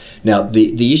place. Now,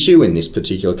 the issue in this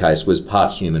particular case was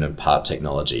part human and part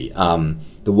technology.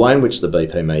 The way in which the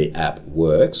BP Me app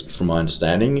works, from my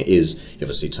understanding, is you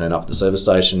obviously turn up at the service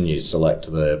station, you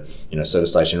select the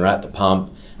service station you're at, the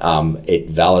pump. It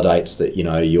validates that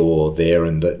you're there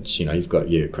and that you've got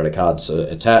your credit cards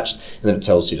attached, and then it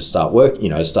tells you to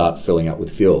start filling up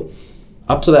with fuel.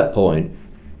 Up to that point,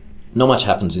 not much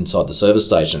happens inside the service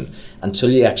station until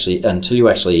you actually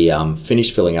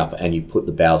finish filling up and you put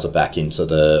the bowser back into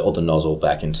the nozzle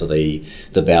back into the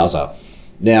bowser.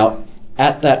 Now,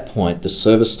 at that point, the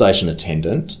service station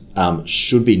attendant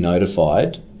should be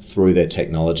notified through their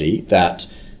technology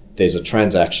that there's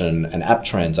an app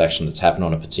transaction that's happened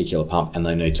on a particular pump and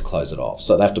they need to close it off.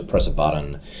 So they have to press a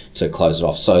button to close it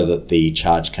off so that the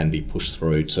charge can be pushed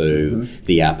through to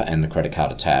the app and the credit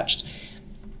card attached.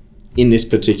 In this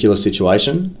particular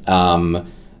situation,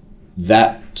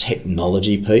 that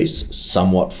technology piece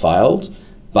somewhat failed,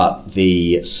 but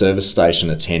the service station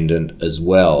attendant as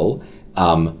well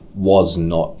was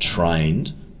not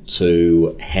trained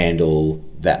to handle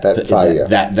that failure.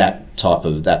 That type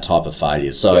of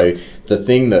failure. So the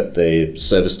thing that the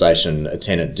service station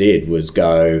attendant did was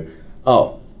go,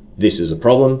 oh, this is a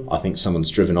problem. I think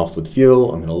someone's driven off with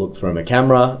fuel. I'm going to look through my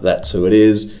camera. That's who it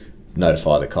is.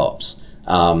 Notify the cops.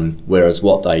 Whereas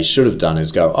what they should have done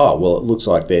is go, oh, well, it looks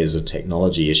like there's a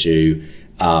technology issue.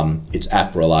 It's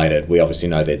app related. We obviously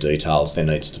know their details. There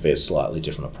needs to be a slightly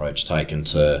different approach taken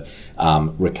to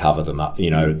recover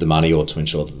the money or to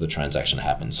ensure that the transaction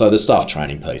happens. So the staff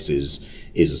training piece is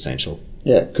essential.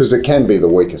 Yeah, because it can be the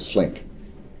weakest link.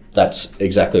 That's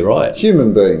exactly right.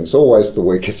 Human beings, always the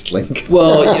weakest link.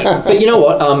 Well, yeah, but you know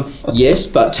what? Yes,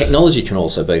 but technology can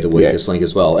also be the weakest link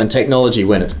as well. And technology,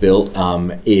 when it's built,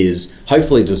 is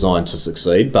hopefully designed to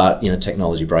succeed. But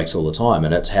technology breaks all the time,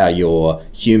 and it's how your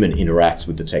human interacts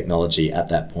with the technology at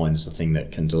that point is the thing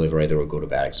that can deliver either a good or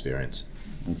bad experience.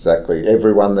 Exactly.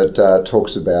 Everyone that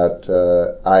talks about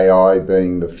AI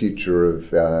being the future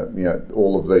of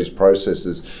all of these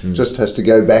processes just has to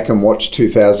go back and watch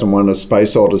 2001: A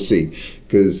Space Odyssey,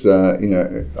 because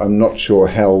I'm not sure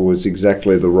HAL was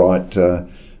exactly the right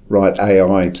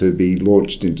AI to be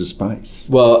launched into space.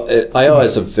 Well, AI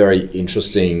is a very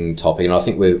interesting topic, and I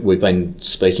think we've been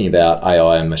speaking about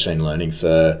AI and machine learning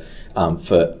for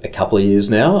a couple of years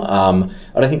now.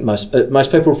 I don't think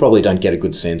most people probably don't get a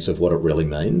good sense of what it really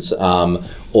means,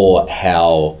 or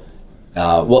how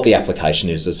what the application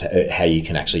is how you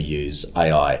can actually use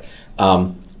AI.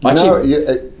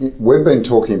 We've been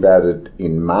talking about it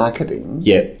in marketing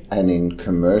and in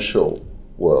commercial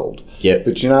world.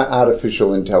 But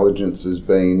artificial intelligence has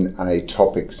been a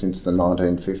topic since the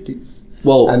 1950s.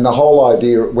 Well, and the whole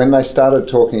idea, when they started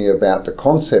talking about the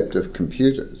concept of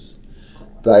computers,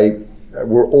 they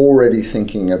were already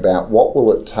thinking about what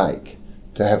will it take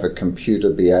to have a computer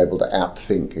be able to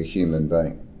outthink a human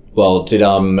being. Well,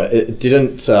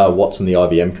 didn't Watson, the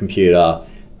IBM computer,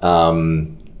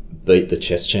 beat the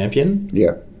chess champion?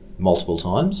 Yeah. Multiple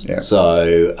times. Yeah.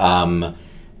 So,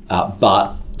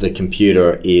 but the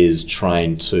computer is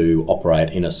trained to operate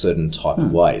in a certain type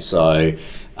of way. So,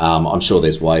 I'm sure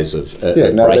there's ways of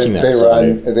breaking that.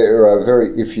 There are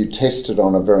if you test it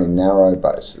on a very narrow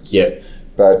basis. Yeah.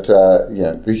 But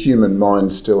the human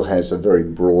mind still has a very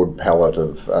broad palette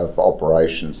of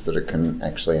operations that it can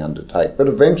actually undertake. But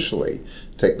eventually,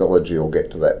 technology will get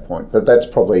to that point. But that's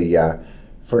probably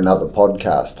for another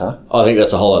podcast, huh? I think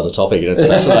that's a whole other topic, and it's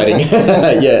fascinating.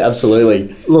 Yeah,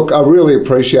 absolutely. Look, I really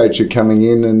appreciate you coming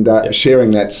in and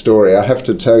sharing that story. I have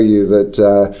to tell you that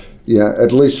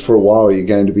at least for a while, you're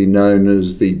going to be known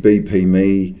as the BP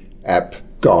Me app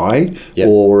guy,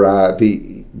 or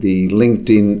the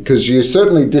LinkedIn, because you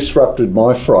certainly disrupted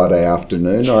my Friday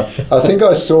afternoon. I think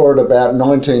I saw it about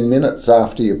 19 minutes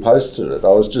after you posted it. I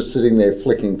was just sitting there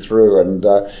flicking through, and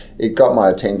it got my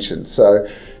attention. So,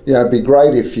 it'd be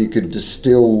great if you could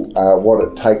distill what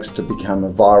it takes to become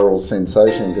a viral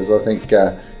sensation, because I think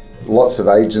lots of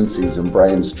agencies and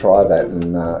brands try that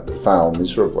and fail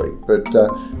miserably. But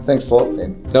thanks a lot,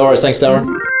 Ben. No worries. Thanks,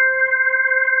 Darren.